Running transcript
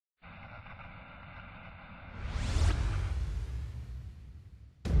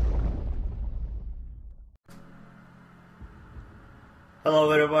Hello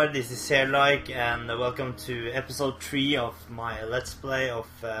everybody, this is Like, and welcome to episode 3 of my Let's Play of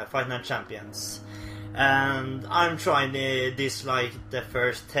Fight Night Champions. And I'm trying this like the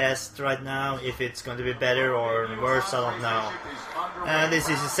first test right now. If it's going to be better or worse, I don't know. And this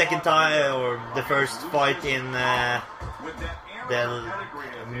is the second time, or the first fight in the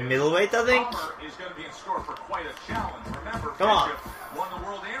middleweight, I think. Come on. Won the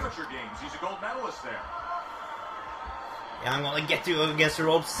World Amateur Games. He's a gold medalist there. Yeah, I'm gonna get you against the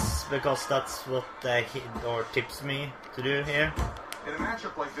ropes because that's what tips me to do here. In a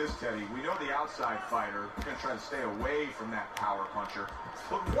matchup like this, Teddy, we know the outside fighter is going to try to stay away from that power puncher.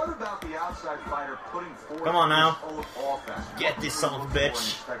 But what about the outside fighter putting forth Come on now. his own offense? Get this son of a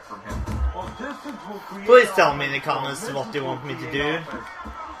bitch. Well, Please tell me in the comments what you want me to do,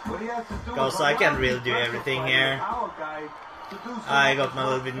 because I can't really do everything here. I got a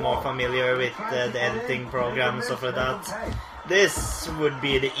little bit more familiar with the editing program and stuff like that. This would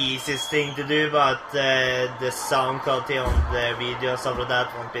be the easiest thing to do, but the sound quality on the video and stuff like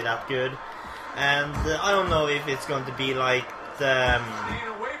that won't be that good. And I don't know if it's going to be like the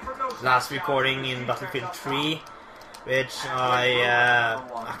last recording in Battlefield 3, which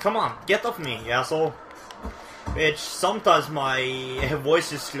come on, get off me, you asshole. Which sometimes my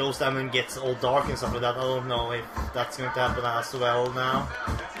voice just slows down and gets all dark and stuff like that. I don't know if that's going to happen as well now.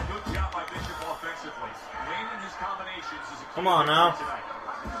 Come on now.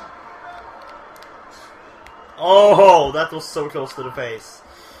 Oh, that was so close to the face.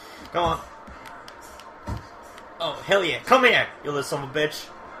 Come on. Oh, hell yeah. Come here, you little son of a bitch.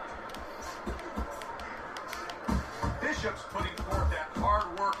 Bishop's putting forth that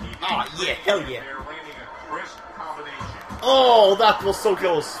hard work. Oh, yeah, hell yeah. Oh, that was so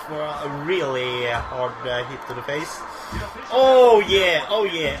close for a really hard hit to the face. Oh yeah, oh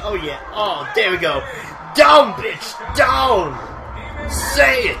yeah, oh yeah. Oh, there we go. Down, bitch, down.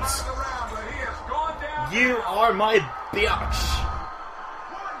 Say it. You are my bitch.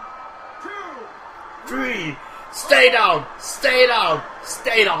 3. Stay down, stay down,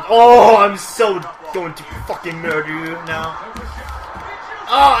 stay down. Oh, I'm so going to fucking murder you now.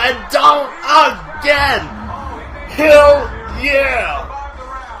 Oh, and down again. Hell yeah!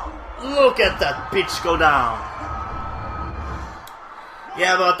 Look at that bitch go down.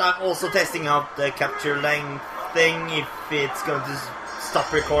 Yeah, but I'm also testing out the capture length thing, if it's going to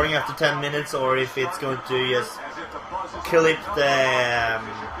stop recording after 10 minutes or if it's going to just clip the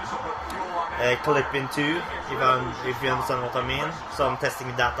clip in two, if you understand what I mean. So I'm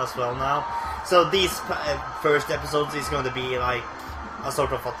testing that as well now. So these first episodes is going to be like a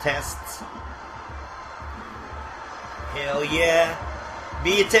sort of a test. Hell yeah.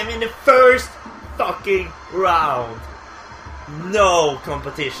 Beat him in the first fucking round. No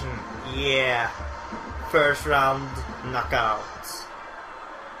competition. Yeah. First round knockout.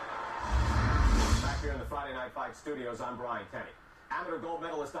 Back here in the Friday Night Fight studios, I'm Brian Kenny. Amateur gold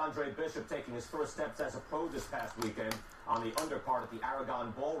medalist Andre Bishop taking his first steps as a pro this past weekend on the undercard at the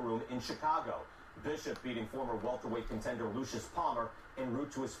Aragon Ballroom in Chicago. Bishop beating former welterweight contender Lucius Palmer en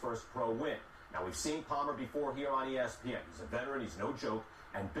route to his first pro win. Now, we've seen Palmer before here on ESPN. He's a veteran, he's no joke,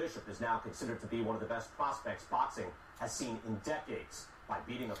 and Bishop is now considered to be one of the best prospects boxing has seen in decades by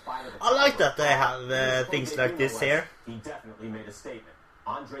beating a fighter. I like that they have things like this here. He definitely made a statement.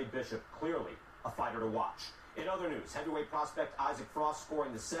 Andre Bishop, clearly a fighter to watch. In other news, heavyweight prospect Isaac Frost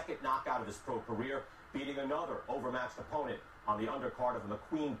scoring the second knockout of his pro career, beating another overmatched opponent on the undercard of a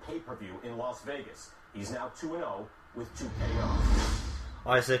McQueen pay-per-view in Las Vegas. He's now 2-0 with 2 KOs.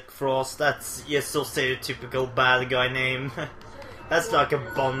 Isaac Frost, that's just so stereotypical bad guy name. That's like a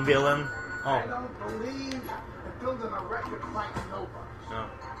Bond villain. Oh. I don't believe in building a record like nobody. No.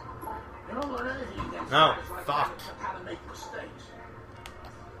 You don't learn anything against No, guys like fuck. that except how to make mistakes.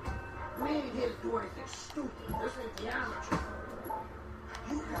 We ain't here to do anything stupid. This ain't the amateur.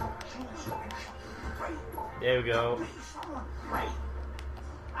 You gotta choose your great. There we go. Be someone great.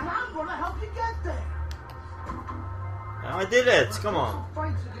 And I'm gonna help you get there. I did it, come on.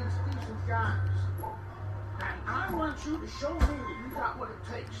 Fights against decent guys. And I want you to show me that you got what it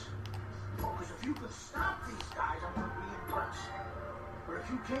takes. Because if you can stop these guys, I'm going to be impressed. But if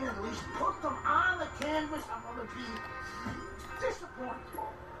you can't at least put them on the canvas, I'm going to be disappointed.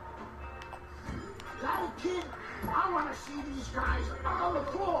 Got it, kid? I want to see these guys on the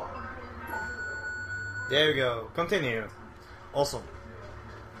floor. There we go, continue. Awesome.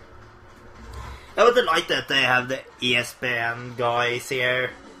 I would like that they have the ESPN guys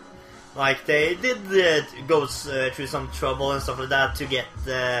here. Like, they did go through some trouble and stuff like that to get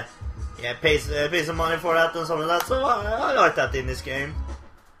pay some money for that and stuff like that. So I like that in this game.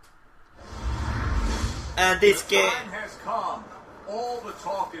 And this game, all the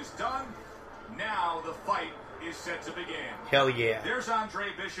talk is done. Now the fight is set to begin. Hell yeah. There's Andre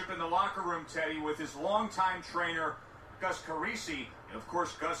Bishop in the locker room, Teddy, with his longtime trainer, Gus Carisi. And of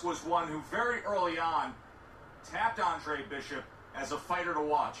course, Gus was one who very early on tapped Andre Bishop as a fighter to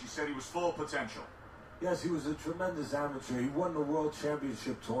watch. He said he was full of potential. Yes, he was a tremendous amateur. He won the World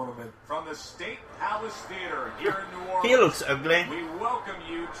Championship tournament. From the State Palace Theater here in New Orleans, He looks ugly. we welcome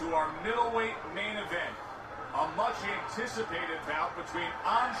you to our middleweight main event. A much anticipated bout between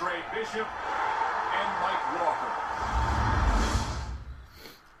Andre Bishop and Mike Walker.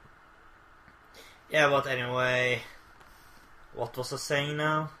 Yeah, but anyway, what was I saying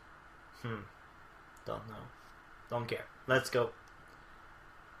now? Don't know. Don't care. Let's go.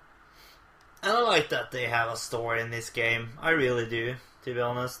 And I like that they have a story in this game. I really do, to be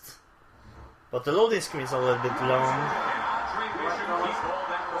honest. But the loading screen is a little bit long.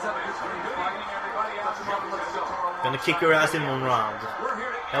 Gonna kick your ass in one round.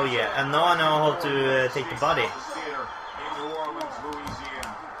 Hell yeah. And now I know how to take the body.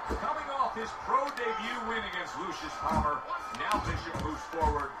 Coming off his pro debut win against Lucius Palmer, now Bishop moves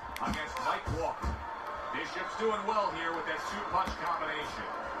forward against Mike Walker. Bishop's doing well here with that two-punch combination.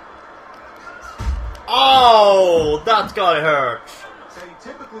 Oh, that got hurt. Saying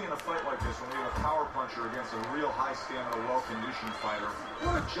typically in a fight like this, when we have a power puncher against a real high-stamina, well-conditioned fighter,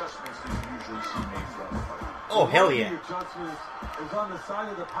 what adjustments do you usually see made throughout the fight? Oh, hell yeah. The adjustment is on the side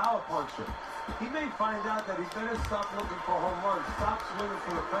of the power puncher. He may find out that he better stop looking for home runs, stop swinging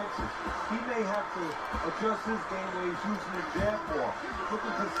for the fences. He may have to adjust his game where he's using the jab ball,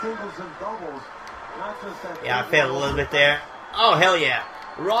 looking for singles and doubles, not just that. Yeah, I failed a little bit there. Oh, hell yeah.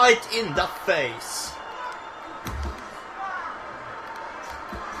 Right in the face.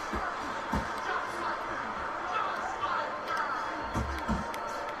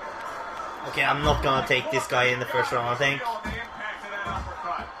 Okay, I'm not gonna take this guy in the first round, I think.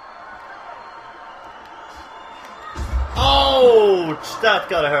 Ouch! That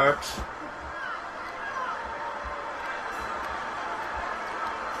gotta hurt.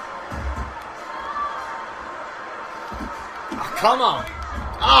 Oh, come on!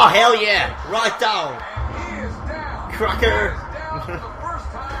 Oh, hell yeah! Right down! Cracker!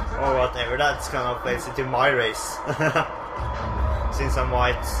 Or whatever, that's kind of plays into my race. Since I'm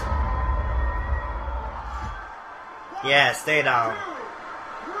white. Yeah, stay down.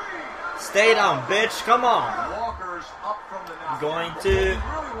 Stay down, bitch, come on! Going to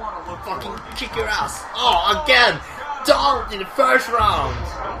fucking kick your ass. Oh, again! Down in the first round!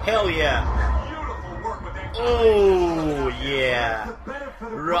 Hell yeah! Oh, yeah!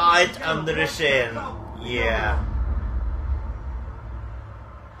 Right under the chin. Yeah.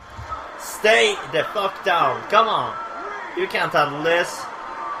 Stay the fuck down. Come on. You can't handle this.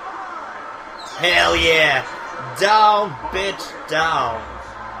 Hell yeah! Down, bitch, down.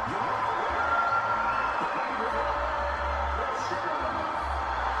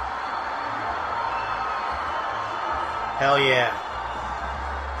 Hell yeah.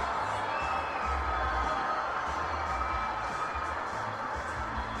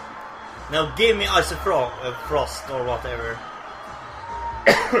 Now give me Ice Frost or whatever.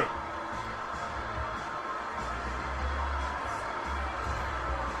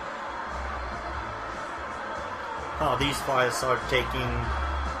 Oh, these files are taking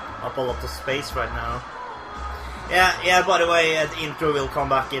up a lot of space right now. Yeah, by the way, the intro will come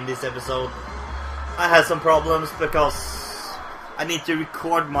back in this episode. I had some problems because I need to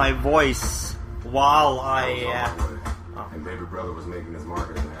record my voice while I... And baby brother was making his mark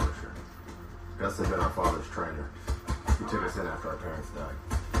as an amateur. Gus had been our father's trainer. He took us in after our parents died.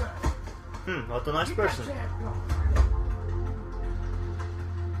 What a nice person.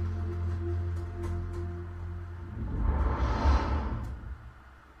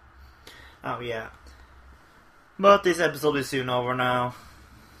 Oh yeah. But this episode is soon over now.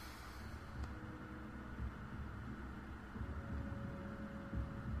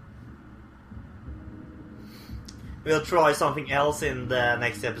 We'll try something else in the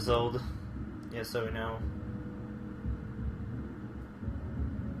next episode. Yeah, so we know.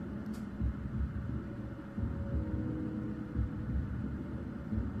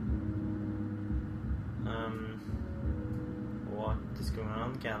 What is going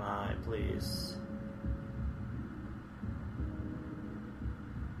on? Can I please?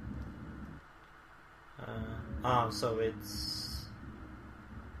 So it's...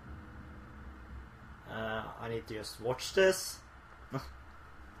 I need to just watch this.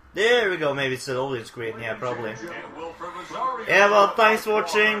 There we go, maybe it's the loading screen, yeah, probably. Yeah, well, thanks for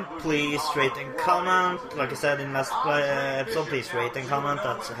watching. Please rate and comment. Like I said in last episode, please rate and comment.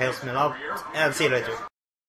 That helps me a lot. And see you later.